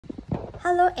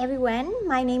Hello everyone,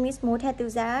 my name is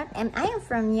Mutatuza and I am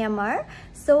from Myanmar,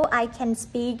 so I can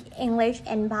speak English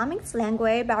and Burmese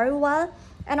language very well.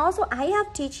 And also I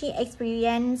have teaching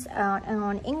experience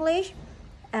on English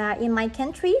in my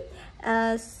country.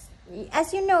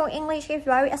 As you know, English is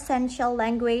very essential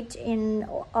language in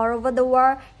all over the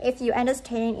world. If you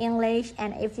understand English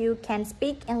and if you can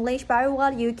speak English very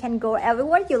well, you can go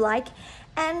everywhere you like.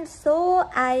 And so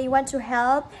I want to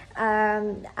help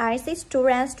IC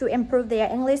students to improve their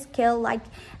English skill, like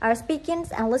speaking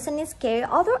and listening skill.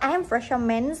 Although I am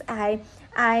freshman,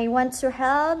 I want to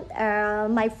help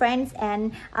my friends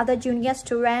and other junior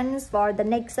students for the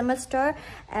next semester.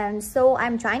 And so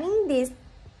I'm joining these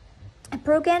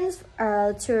programs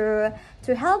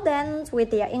to help them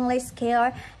with their English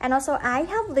skill. And also I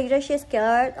have leadership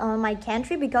skill on my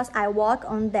country because I work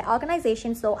on the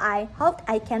organization, so I hope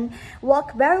I can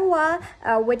work very well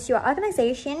with your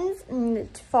organizations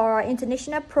for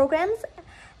international programs.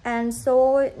 And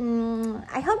so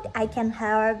I hope I can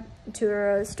help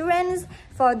to students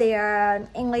for their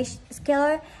English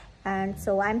skill. And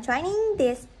so I'm joining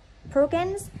these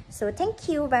programs, so thank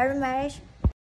you very much.